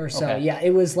 or so. Okay. Yeah,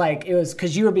 it was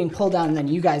because you were being pulled down and then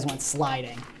you guys went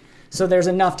sliding. So there's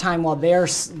enough time while they're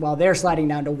sliding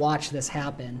down to watch this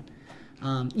happen.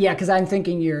 Yeah, because I'm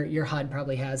thinking your HUD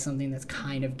probably has something that's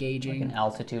kind of gauging. An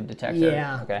altitude detector.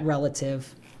 Yeah, Okay.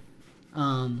 relative.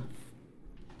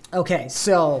 Okay,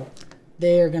 so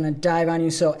they're gonna dive on you.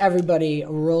 So everybody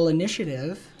roll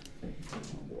initiative. Oh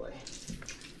boy.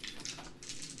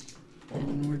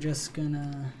 And we're just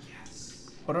gonna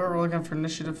What are we looking for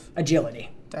initiative?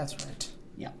 agility. That's right.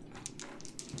 Yeah.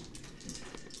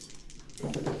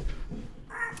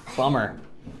 Bummer.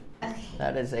 Okay.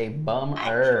 That is a bummer.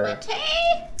 Agility.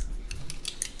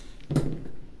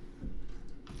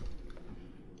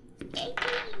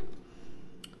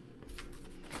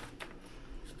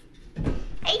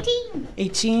 18.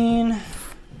 18,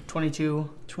 22.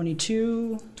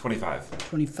 22, 25.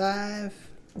 25.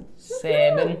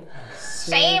 7.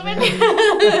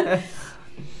 7.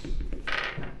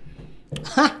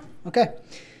 Ha! Okay.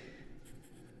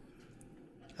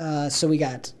 So we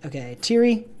got,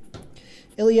 Tiri,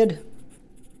 Iliad,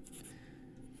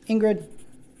 Ingrid,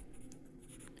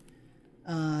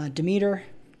 Demeter,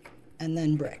 and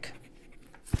then Brick.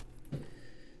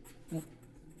 Oh.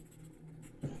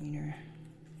 Demeter.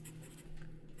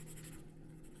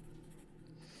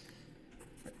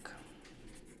 Brick.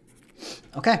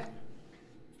 Okay.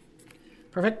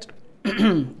 Perfect.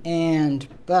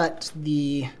 But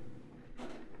the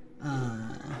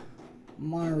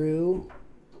Maru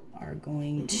are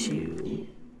going to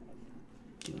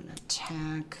do an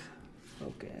attack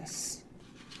focus.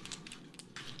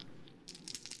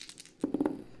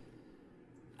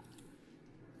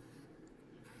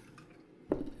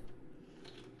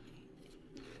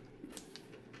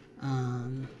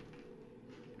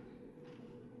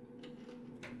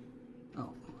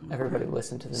 Everybody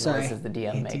listen to the Sorry. noises the DM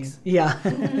 18. makes. Yeah.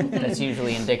 That's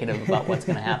usually indicative about what's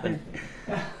going to happen.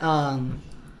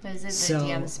 As if So- the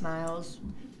DM smiles.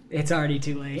 It's already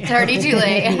too late. It's already too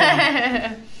late.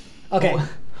 Okay.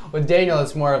 With Daniel,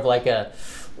 it's more of like a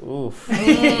oof.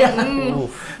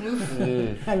 Oof.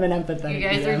 I'm an empathetic. You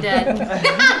guys DM. are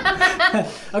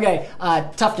dead. Okay.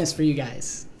 Toughness for you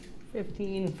guys.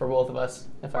 15 for both of us,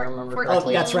 if I remember 14.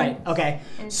 correctly. Oh, that's right. Okay.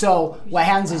 So what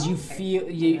happens is you feel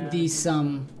these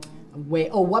wait.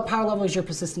 Oh, what power level is your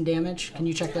persistent damage? Can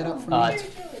you check that out for me? It's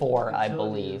 4, I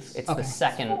believe. It's Okay. the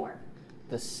second.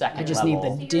 The second I just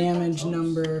level. need the damage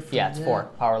number. For Yeah, it's that. 4.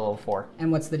 Power level 4.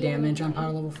 And what's the damage on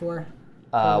power level 4?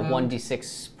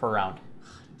 1d6 per round.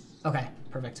 Okay.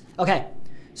 Perfect. Okay.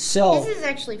 So His is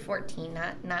actually 14,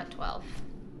 not 12.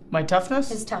 My toughness?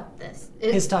 His toughness.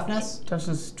 his toughness.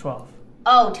 Toughness is 12.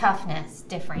 Oh, toughness.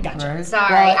 Different. Gotcha. Right?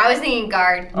 Sorry, Well- I was thinking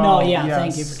guard. No, Oh, yeah, yes.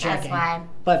 thank you for That's checking. why.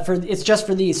 But it's just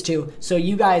for these two. So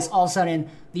you guys all of a sudden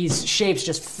these shapes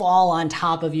just fall on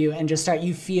top of you and just start.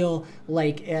 You feel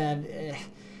like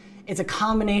it's a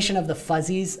combination of the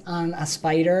fuzzies on a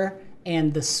spider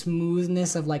and the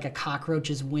smoothness of like a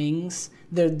cockroach's wings.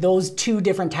 Those two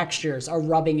different textures are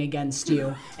rubbing against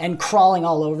you and crawling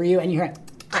all over you, and you hear.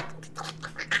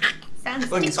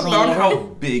 Sounds Like, tickly. about how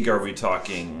big are we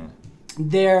talking?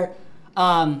 They're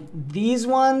these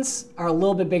ones are a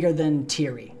little bit bigger than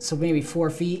Tiri, so maybe 4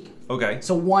 feet. Okay.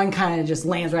 So one kind of just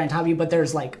lands right on top of you, but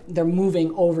they're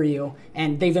moving over you,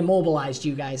 and they've immobilized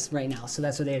you guys right now. So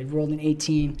that's what they had rolled an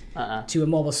 18 to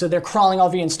immobile. So they're crawling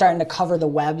over you and starting to cover the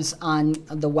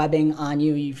webbing on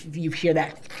you. You hear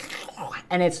that,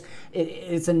 and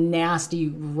it's a nasty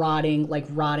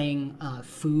rotting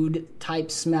food type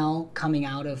smell coming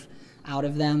out of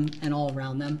them and all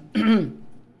around them.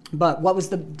 But what was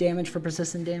the damage for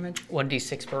persistent damage?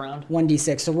 1d6 per round.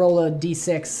 1d6. So roll a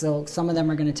d6. So some of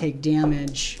them are going to take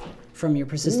damage from your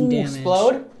persistent damage.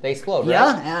 Explode? They explode, right?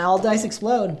 Yeah, all dice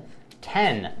explode.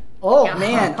 10. Oh,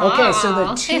 man. Okay, so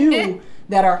the two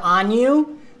that are on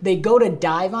you, they go to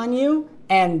dive on you,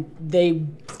 and they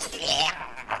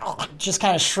just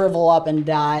kind of shrivel up and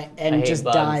die, and hate just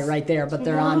bugs. die right there. But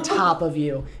they're on top of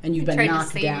you, and you've been Tried to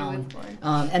knocked save you down. with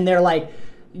one. And they're like,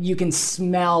 you can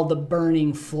smell the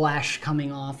burning flesh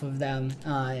coming off of them.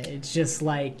 It's just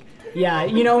like, yeah,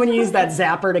 you know when you use that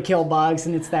zapper to kill bugs,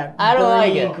 and it's that I don't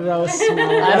like burning, it. gross smell.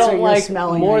 That's I don't what you're like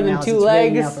smelling more right than now, is 2 it's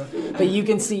burning legs. up. But you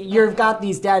can see you've got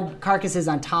these dead carcasses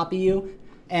on top of you,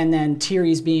 and then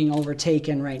Tiri's being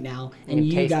overtaken right now, and can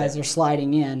you taste guys it. are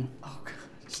sliding in.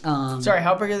 Sorry,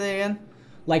 how big are they again?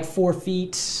 Like 4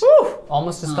 feet.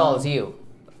 Almost as tall as you.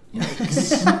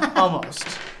 Almost.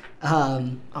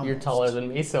 You're taller than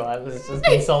me, so I was just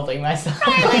insulting myself.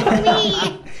 Like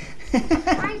me.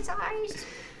 My size.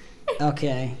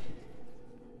 Okay.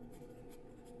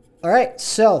 All right,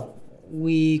 so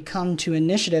we come to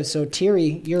initiative. So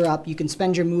Tiri, you're up. You can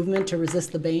spend your movement to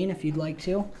resist the Bane if you'd like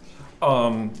to.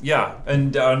 Yeah,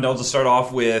 and I'll just start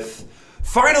off with,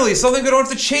 finally, something I don't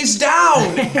have to chase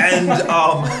down! And,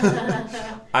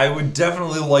 I would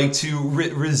definitely like to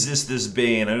resist this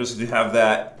Bane. I just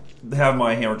have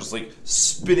my hammer just like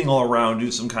spinning all around,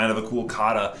 do some kind of a cool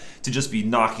kata to just be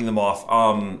knocking them off.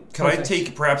 Can I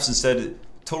take perhaps instead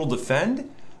total defend?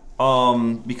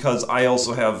 Because I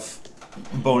also have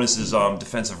bonuses,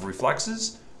 defensive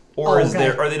reflexes. Or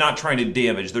are they not trying to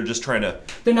damage? They're just trying to...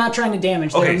 They're not trying to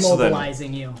damage. They're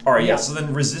immobilizing you. All right, yeah. So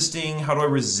then resisting, how do I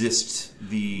resist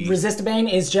the... Resist a Bane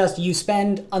is just you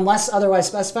spend, unless otherwise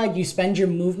specified, you spend your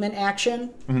movement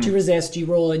action to resist. You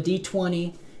roll a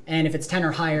d20, and if it's 10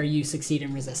 or higher, you succeed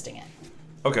in resisting it.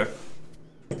 Okay.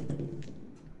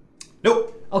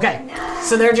 Nope. Okay,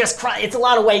 so they're just it's a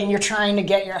lot of weight, and you're trying to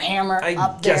get your hammer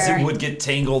up there. I guess it would get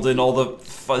tangled in all the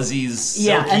fuzzies.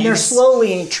 Yeah, and they're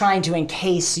slowly trying to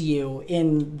encase you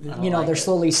in. They're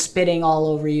slowly spitting all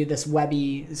over you this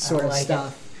webby sort of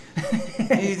stuff.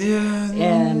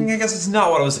 And I guess it's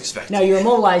not what I was expecting. Now you're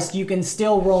immobilized. You can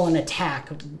still roll an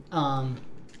attack,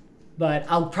 but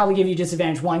I'll probably give you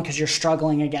disadvantage 1 because you're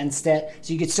struggling against it.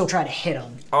 So you could still try to hit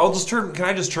them. Can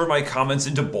I just turn my comments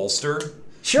into bolster?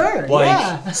 Sure,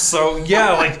 yeah. So,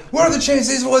 yeah, what are the chances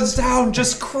these ones down?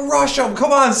 Just crush them.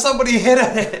 Come on, somebody hit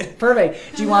it.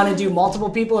 Perfect. Do you want to do multiple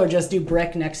people or just do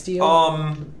Brick next to you?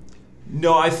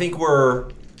 No, I think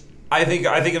I'm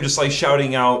just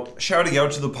shouting out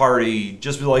to the party.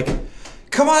 Just be like,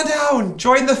 come on down,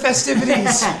 join the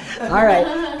festivities. All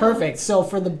right, perfect. So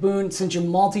for the boon, since you're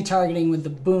multi-targeting with the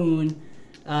boon,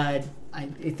 I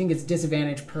think it's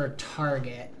disadvantage per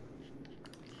target.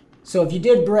 So if you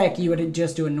did Brick, you would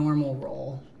just do a normal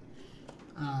roll.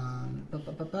 I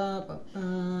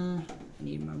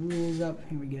need my rules up.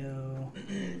 Here we go.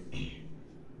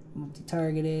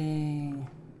 Multi-targeting.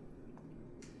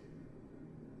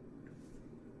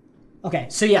 Okay,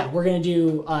 so yeah, we're going to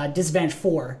do disadvantage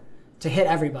 4 to hit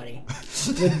everybody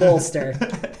with bolster.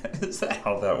 Is that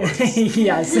how that works?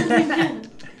 Yes.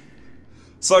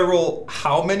 So I roll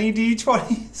how many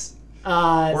d20s?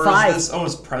 5. Is this,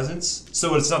 it's presence?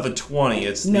 So it's not the 20,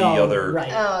 it's the No, other...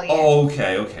 right. Oh, yeah. Oh,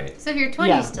 okay. So if you're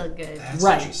 20, is still good. That's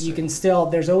Right, you can still...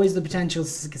 There's always the potential to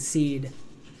succeed.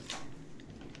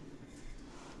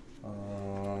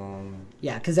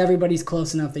 Yeah, because everybody's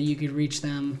close enough that you could reach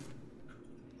them.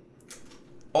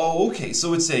 Oh, okay.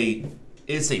 So it's a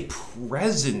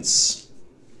presence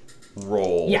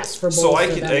roll. Yes, for both. So I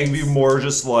can be more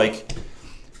just like,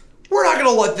 we're not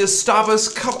gonna let this stop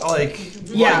us.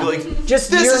 Just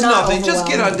this is nothing. Just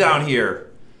get on down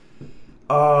here.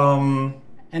 And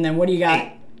then what do you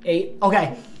got? 8.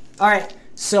 Okay. All right.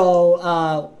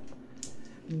 So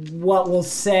what we'll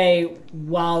say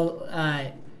while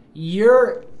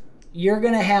you're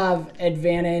gonna have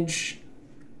advantage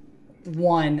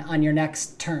 1 on your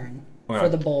next turn for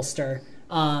the bolster.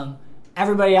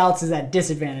 Everybody else is at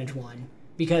disadvantage 1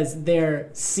 because they're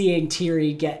seeing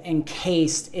Tiri get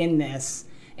encased in this,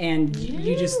 and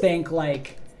you just think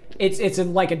like it's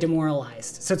like a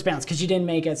demoralized. So it's balanced because you didn't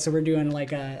make it. So we're doing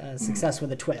like a success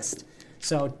with a twist.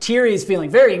 So Tiri is feeling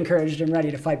very encouraged and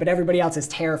ready to fight, but everybody else is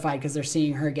terrified because they're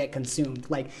seeing her get consumed.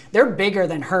 Like they're bigger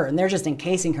than her, and they're just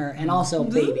encasing her, and also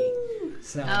baby.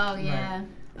 So. Oh yeah.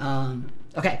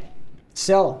 Okay.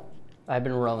 So, I've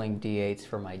been rolling d8s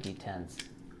for my d10s.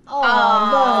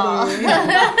 Oh, buddy.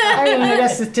 I mean, it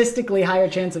has statistically higher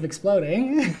chance of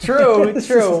exploding. True.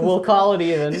 We'll call it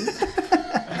even.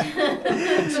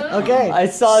 Okay. I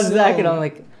saw Zach and I'm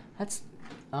like,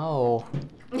 oh.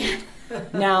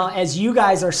 Now, as you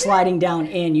guys are sliding down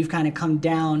in, you've kind of come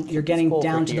down. You're getting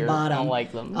down to the bottom. I don't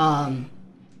like them.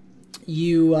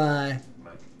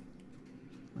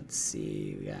 Let's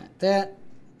see. We got that.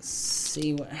 Let's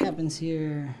see what happens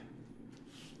here.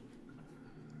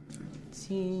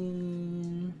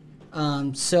 19.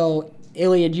 So,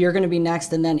 Iliad, you're going to be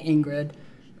next, and then Ingrid.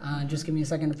 Just give me a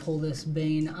second to pull this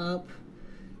Bane up.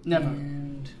 Never.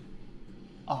 And...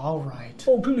 All right.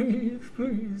 Oh,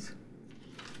 please.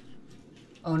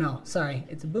 Oh, no. Sorry.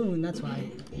 It's a boon. That's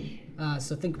why.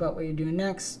 So think about what you're doing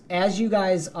next. As you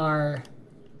guys are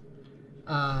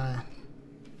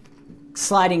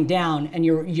sliding down and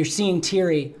you're seeing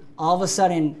Tiri, all of a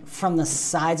sudden, from the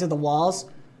sides of the walls,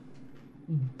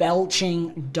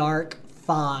 belching dark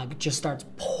fog just starts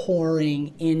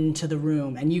pouring into the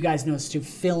room. And you guys notice, too,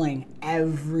 filling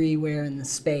everywhere in the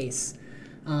space.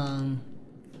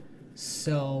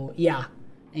 So, yeah.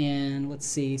 And let's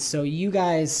see. So you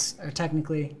guys are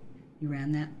technically... You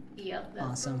ran that? Yep.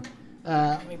 Awesome.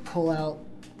 Let me pull out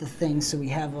the thing so we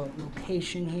have a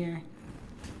location here.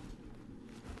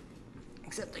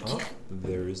 Except I can't.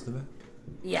 There is the map.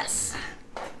 Yes.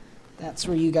 That's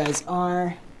where you guys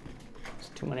are. There's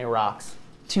too many rocks.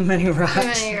 Too many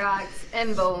rocks. Too many rocks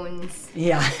and bones.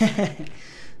 Yeah.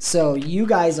 So you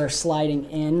guys are sliding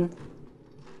in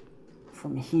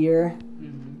from here.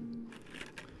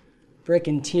 Brick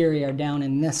and Tiri are down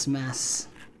in this mess.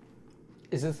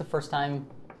 Is this the first time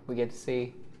we get to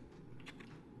see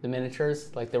the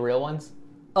miniatures, like the real ones?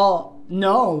 Oh,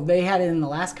 no, they had it in the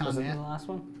last Was it combat. the last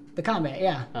one? The combat,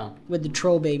 yeah. Oh. With the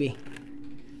troll baby.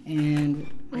 And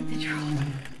With the troll.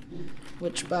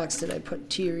 which box did I put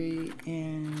Tiri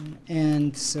in?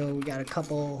 And so we got a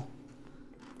couple.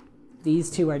 These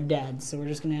two are dead, so we're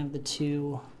just gonna have the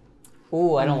two.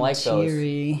 Ooh, I don't like those.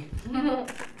 Tiri.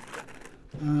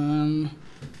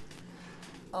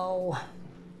 Oh.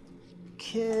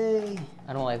 Okay.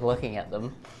 I don't like looking at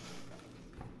them.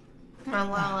 I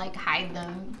want to like hide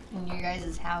them in your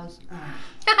guys' house.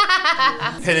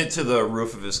 Pin it to the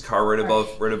roof of his car right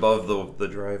above the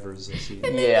driver's seat.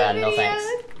 Yeah, no thanks.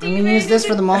 I'm gonna use this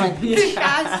for the moment.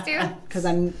 Costume. Because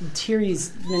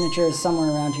Tiri's miniature is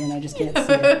somewhere around here and I just can't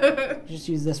see it. Just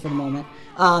use this for the moment.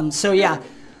 So yeah,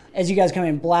 as you guys come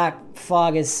in, black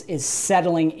fog is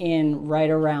settling in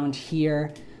right around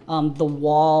here. The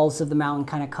walls of the mountain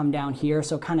kind of come down here,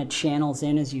 so it kind of channels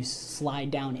in as you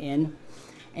slide down in.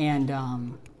 And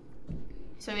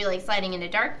So we like sliding into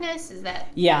darkness? Is that?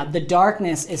 yeah, the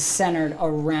darkness is centered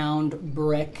around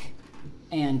Brick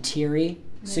and Tiri.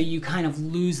 So you kind of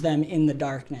lose them in the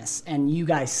darkness, and you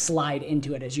guys slide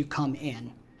into it as you come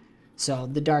in. So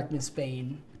the darkness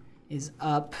bane is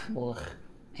up,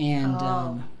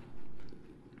 and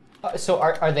So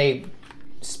are they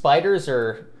spiders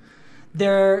or?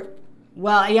 they're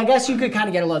well. I guess you could kind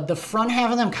of get a look. The front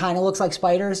half of them kind of looks like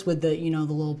spiders with the the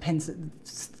little pins,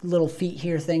 little feet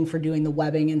here thing for doing the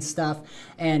webbing and stuff.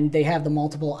 And they have the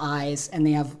multiple eyes, and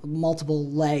they have multiple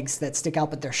legs that stick out,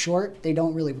 but they're short. They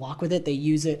don't really walk with it. They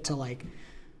use it to like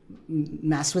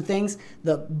mess with things.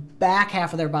 The back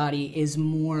half of their body is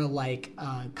more like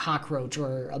a cockroach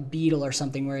or a beetle or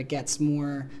something, where it gets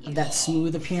more of that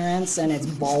smooth appearance and it's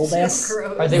bulbous.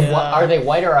 Are they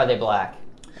white or are they black?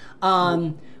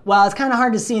 Well, it's kind of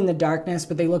hard to see in the darkness,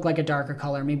 but they look like a darker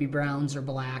color, maybe browns or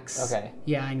blacks. Okay.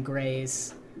 Yeah, and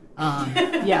grays.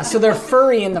 Yeah, so they're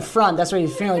furry in the front. That's why you're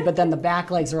feeling. But then the back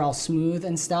legs are all smooth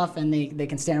and stuff, and they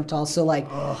can stand up tall. So like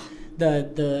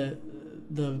the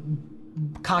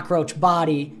cockroach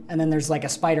body, and then there's like a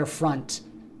spider front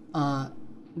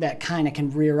that kind of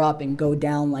can rear up and go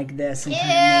down like this and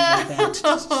kind of move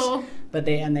like that. But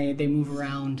they move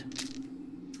around,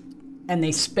 and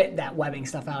they spit that webbing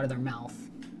stuff out of their mouth.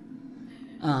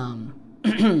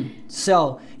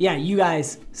 So yeah, you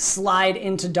guys slide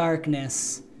into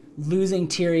darkness, losing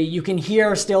Tiri. You can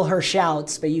hear still her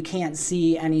shouts, but you can't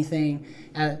see anything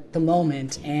at the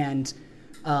moment. And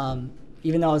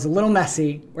even though it was a little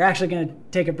messy, we're actually going to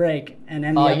take a break and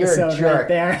end the episode you're a jerk. right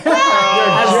there. You're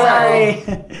a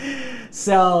jerk. Sorry.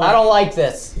 So I don't like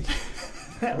this.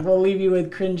 we'll leave you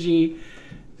with cringy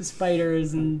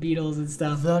spiders and beetles and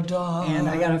stuff. The dark. And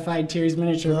I gotta find Tiri's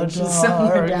miniature, which is dark,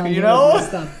 somewhere down you here know? and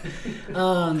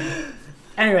stuff.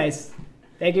 Anyways,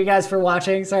 thank you guys for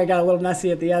watching. Sorry I got a little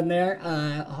messy at the end there.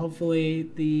 Hopefully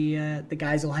the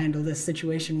guys will handle this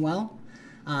situation well.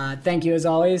 Thank you as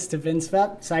always to Vince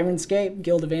Fepp, Sirenscape,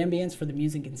 Guild of Ambience for the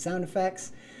music and sound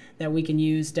effects that we can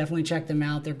use. Definitely check them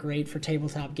out. They're great for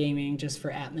tabletop gaming, just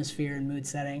for atmosphere and mood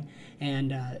setting.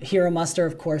 And Hero Muster,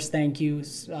 of course, thank you,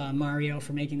 Mario,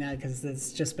 for making that, because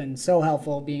it's just been so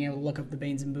helpful being able to look up the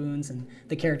Banes and Boons and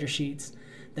the character sheets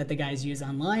that the guys use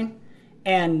online.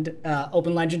 And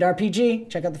Open Legend RPG,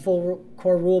 check out the full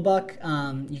core rulebook.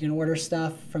 You can order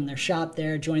stuff from their shop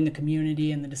there, join the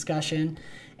community and the discussion.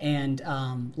 And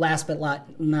last but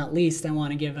not least, I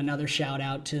want to give another shout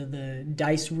out to the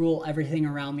Dice Rule Everything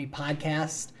Around Me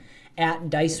podcast at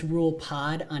Dice Rule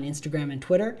Pod on Instagram and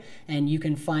Twitter. And you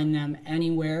can find them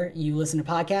anywhere you listen to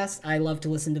podcasts. I love to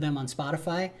listen to them on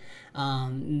Spotify.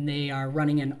 They are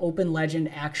running an Open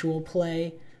Legend actual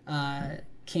play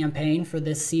campaign for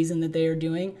this season that they are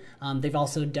doing. They've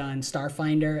also done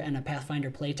Starfinder and a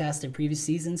Pathfinder playtest in previous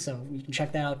seasons, so you can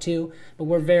check that out too. But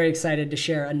we're very excited to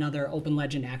share another Open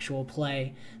Legend actual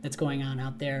play that's going on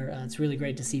out there. It's really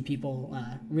great to see people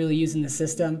really using the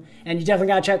system. And you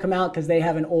definitely gotta check them out, because they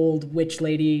have an old witch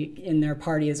lady in their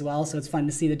party as well, so it's fun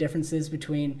to see the differences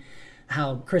between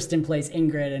how Kristen plays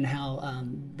Ingrid and how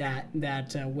that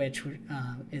witch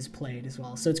is played as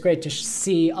well. So it's great to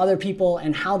see other people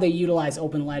and how they utilize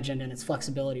Open Legend and its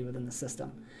flexibility within the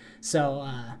system. So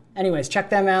anyways, check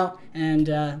them out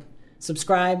and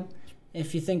subscribe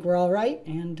if you think we're all right,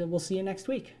 and we'll see you next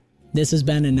week. This has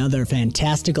been another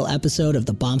fantastical episode of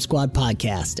the Bomb Squad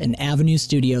Podcast, an Avenue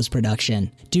Studios production.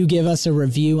 Do give us a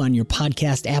review on your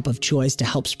podcast app of choice to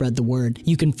help spread the word.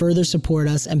 You can further support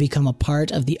us and become a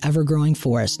part of the ever-growing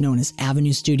forest known as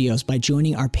Avenue Studios by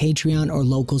joining our Patreon or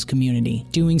Locals community.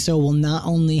 Doing so will not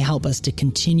only help us to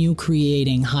continue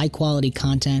creating high-quality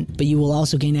content, but you will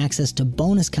also gain access to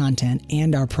bonus content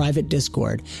and our private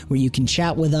Discord, where you can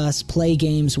chat with us, play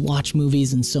games, watch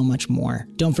movies, and so much more.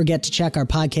 Don't forget to check our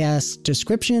podcast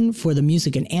description for the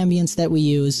music and ambience that we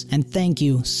use, and thank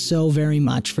you so very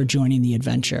much for joining the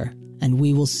adventure, and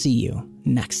we will see you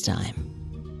next time.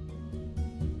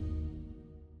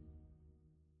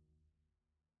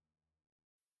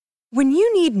 When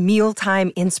you need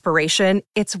mealtime inspiration,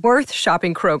 it's worth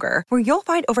shopping Kroger, where you'll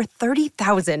find over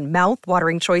 30,000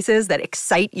 mouth-watering choices that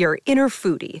excite your inner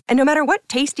foodie. And no matter what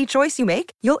tasty choice you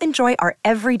make, you'll enjoy our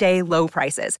everyday low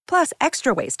prices, plus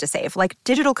extra ways to save, like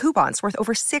digital coupons worth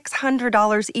over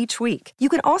 $600 each week. You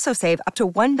can also save up to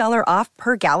 $1 off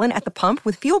per gallon at the pump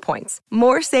with fuel points.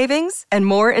 More savings and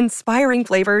more inspiring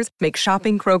flavors make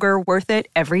shopping Kroger worth it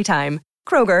every time.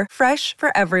 Kroger, fresh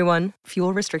for everyone.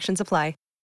 Fuel restrictions apply.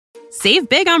 Save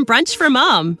big on brunch for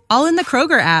mom, all in the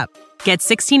Kroger app. Get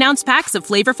 16-ounce packs of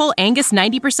flavorful Angus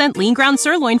 90% lean ground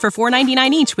sirloin for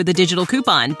 $4.99 each with a digital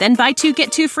coupon. Then buy 2,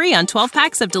 get 2 free on 12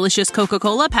 packs of delicious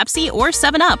Coca-Cola, Pepsi, or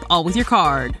 7-Up, all with your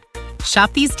card.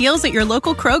 Shop these deals at your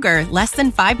local Kroger, less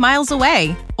than 5 miles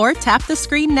away. Or tap the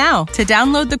screen now to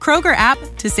download the Kroger app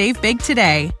to save big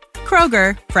today.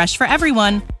 Kroger, fresh for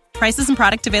everyone. Prices and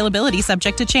product availability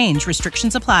subject to change.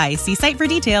 Restrictions apply. See site for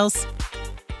details.